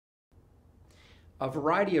A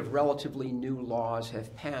variety of relatively new laws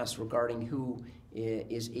have passed regarding who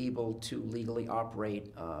is able to legally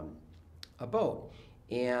operate a boat.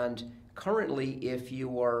 And currently, if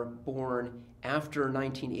you are born after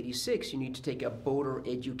 1986, you need to take a boater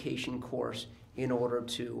education course in order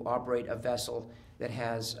to operate a vessel that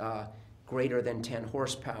has greater than 10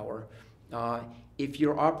 horsepower. If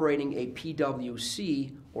you're operating a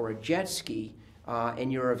PWC or a jet ski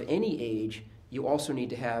and you're of any age, you also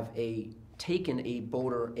need to have taken a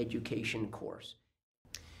boater education course.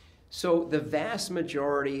 So the vast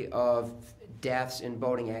majority of deaths in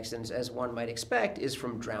boating accidents, as one might expect, is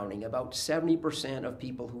from drowning. About 70% of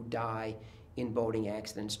people who die in boating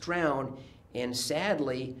accidents drown, and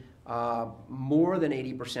sadly, more than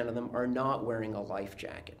 80% of them are not wearing a life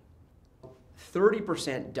jacket.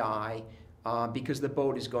 30% die because the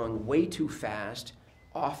boat is going way too fast,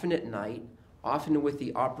 often at night, often with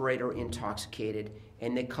the operator intoxicated,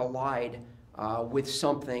 and they collide with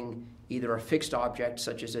something, either a fixed object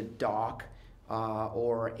such as a dock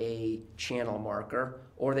or a channel marker,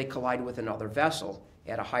 or they collide with another vessel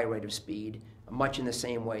at a high rate of speed, much in the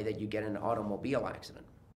same way that you get in an automobile accident.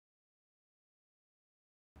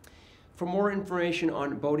 For more information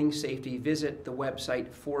on boating safety, visit the website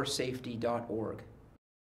forsafety.org.